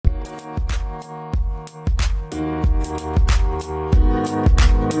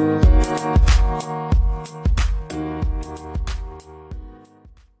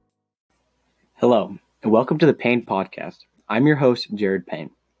Welcome to the Payne Podcast. I'm your host, Jared Payne.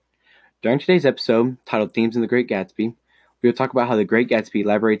 During today's episode, titled Themes in The Great Gatsby, we will talk about how The Great Gatsby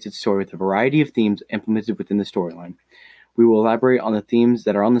elaborates its story with a variety of themes implemented within the storyline. We will elaborate on the themes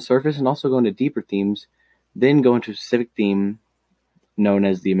that are on the surface and also go into deeper themes, then go into a specific theme known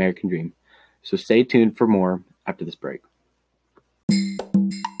as the American Dream. So stay tuned for more after this break.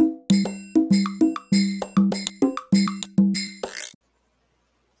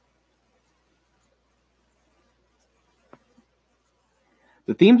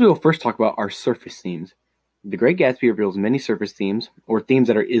 The themes we will first talk about are surface themes. The Great Gatsby reveals many surface themes, or themes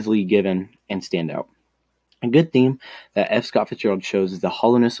that are easily given and stand out. A good theme that F. Scott Fitzgerald shows is the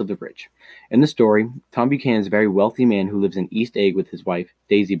hollowness of the rich. In the story, Tom Buchanan is a very wealthy man who lives in East Egg with his wife,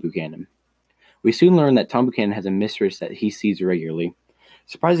 Daisy Buchanan. We soon learn that Tom Buchanan has a mistress that he sees regularly.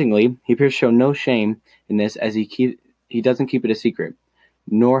 Surprisingly, he appears to show no shame in this, as he doesn't keep it a secret,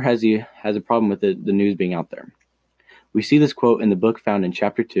 nor has he a problem with the news being out there. We see this quote in the book found in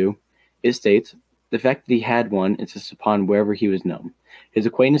Chapter 2. It states, "The fact that he had one insists upon wherever he was known. His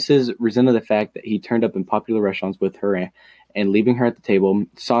acquaintances resented the fact that he turned up in popular restaurants with her and leaving her at the table,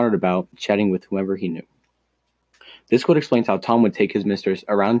 sauntered about, chatting with whomever he knew." This quote explains how Tom would take his mistress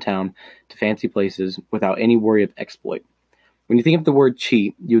around town to fancy places without any worry of exploit. When you think of the word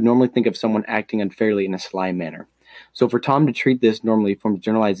cheat, you would normally think of someone acting unfairly in a sly manner. So for Tom to treat this normally forms a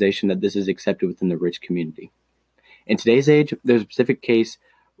generalization that this is accepted within the rich community. In today's age, there's a specific case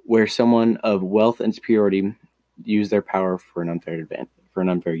where someone of wealth and superiority use their power for an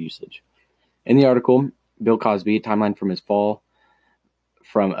unfair usage. In the article, Bill Cosby, a timeline from his fall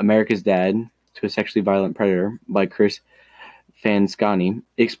from America's Dad to a sexually violent predator by Chris Fanscani,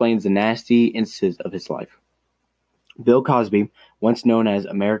 explains the nasty instances of his life. Bill Cosby, once known as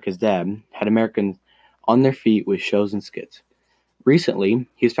America's Dad, had Americans on their feet with shows and skits. Recently,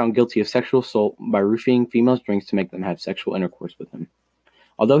 he was found guilty of sexual assault by roofing females' drinks to make them have sexual intercourse with him.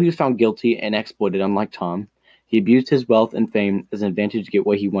 Although he was found guilty and exploited unlike Tom, he abused his wealth and fame as an advantage to get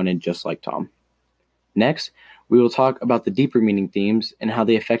what he wanted just like Tom. Next, we will talk about the deeper meaning themes and how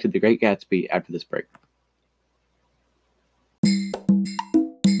they affected The Great Gatsby after this break.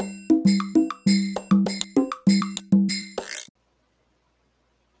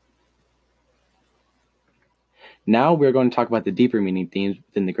 Now we're going to talk about the deeper meaning themes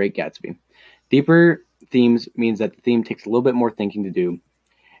within The Great Gatsby. Deeper themes means that the theme takes a little bit more thinking to do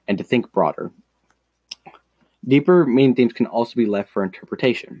and to think broader. Deeper meaning themes can also be left for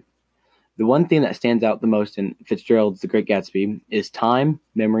interpretation. The one theme that stands out the most in Fitzgerald's The Great Gatsby is time,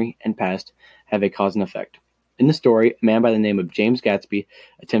 memory, and past have a cause and effect. In the story, a man by the name of James Gatsby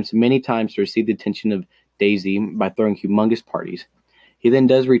attempts many times to receive the attention of Daisy by throwing humongous parties. He then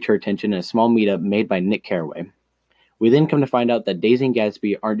does reach her attention in a small meetup made by Nick Carraway. We then come to find out that Daisy and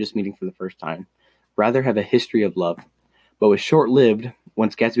Gatsby aren't just meeting for the first time, rather have a history of love, but was short-lived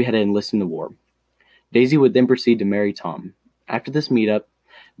once Gatsby had to enlist in the war. Daisy would then proceed to marry Tom. After this meetup,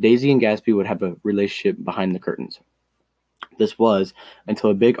 Daisy and Gatsby would have a relationship behind the curtains. This was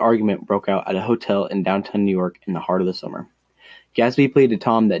until a big argument broke out at a hotel in downtown New York in the heart of the summer. Gatsby pleaded to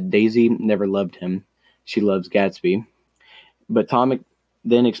Tom that Daisy never loved him. She loves Gatsby. But Tom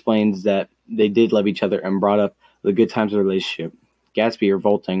then explains that they did love each other and brought up the good times of the relationship. Gatsby,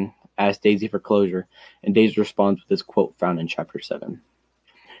 revolting, asks Daisy for closure, and Daisy responds with this quote found in Chapter 7.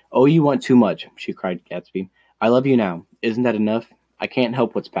 "Oh, you want too much," she cried to Gatsby. "I love you now. Isn't that enough? I can't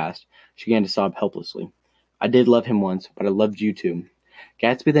help what's past." She began to sob helplessly. "I did love him once, but I loved you too."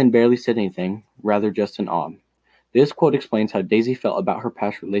 Gatsby then barely said anything, rather just in awe. This quote explains how Daisy felt about her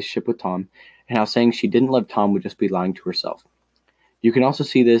past relationship with Tom, and how saying she didn't love Tom would just be lying to herself. You can also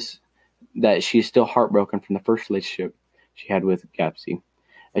see this that she is still heartbroken from the first relationship she had with Gatsby,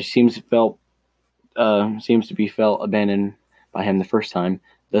 as she seems to be felt abandoned by him the first time,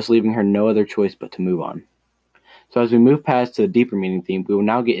 thus leaving her no other choice but to move on. So as we move past to the deeper meaning theme, we will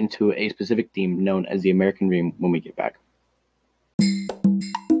now get into a specific theme known as the American Dream when we get back.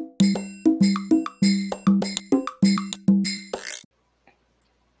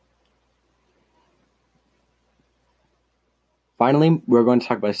 Finally, we're going to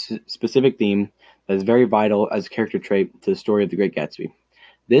talk about a specific theme that is very vital as a character trait to the story of The Great Gatsby.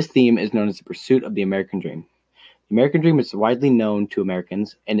 This theme is known as the pursuit of the American Dream. The American Dream is widely known to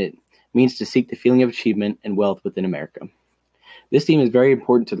Americans, and it means to seek the feeling of achievement and wealth within America. This theme is very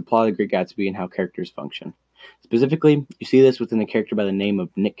important to the plot of The Great Gatsby and how characters function. Specifically, you see this within a character by the name of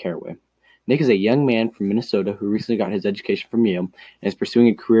Nick Carraway. Nick is a young man from Minnesota who recently got his education from Yale and is pursuing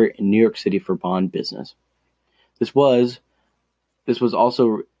a career in New York City for bond business. This was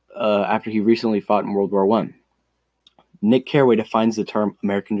also after he recently fought in World War I. Nick Carraway defines the term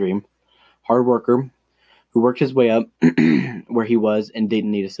American Dream: hard worker who worked his way up where he was and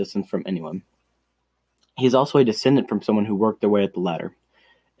didn't need assistance from anyone. He is also a descendant from someone who worked their way up the ladder.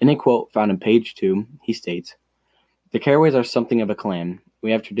 In a quote found on page 2, he states, "The Carraways are something of a clan.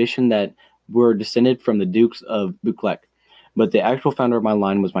 We have tradition that we're descended from the Dukes of Buccleuch, but the actual founder of my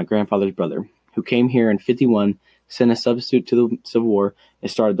line was my grandfather's brother, who came here in 51, sent a substitute to the Civil War, and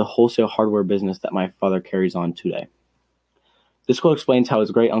started the wholesale hardware business that my father carries on today." This quote explains how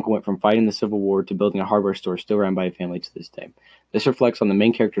his great uncle went from fighting the Civil War to building a hardware store still run by a family to this day. This reflects on the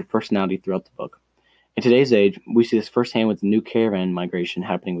main character's personality throughout the book. In today's age, we see this firsthand with the new caravan migration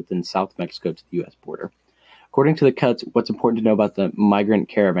happening within South Mexico to the U.S. border. According to the cuts, What's Important to Know About the Migrant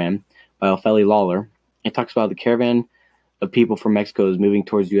Caravan by Ophelia Lawler, it talks about the caravan of people from Mexico is moving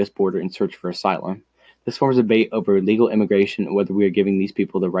towards the U.S. border in search for asylum. This forms a debate over legal immigration and whether we are giving these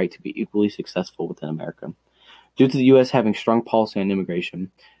people the right to be equally successful within America. Due to the U.S. having strong policy on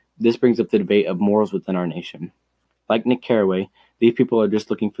immigration, this brings up the debate of morals within our nation. Like Nick Carraway, these people are just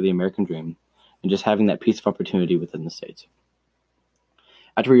looking for the American dream and just having that piece of opportunity within the States.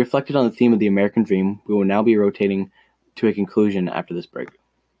 After we reflected on the theme of the American dream, we will now be rotating to a conclusion after this break.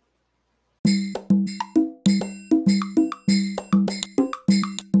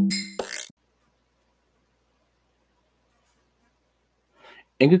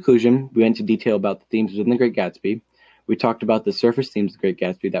 In conclusion, we went into detail about the themes within The Great Gatsby. We talked about the surface themes of The Great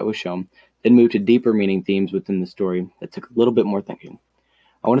Gatsby that was shown, then moved to deeper meaning themes within the story that took a little bit more thinking.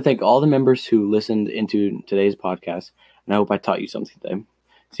 I want to thank all the members who listened into today's podcast, and I hope I taught you something today.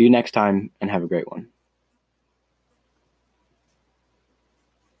 See you next time, and have a great one.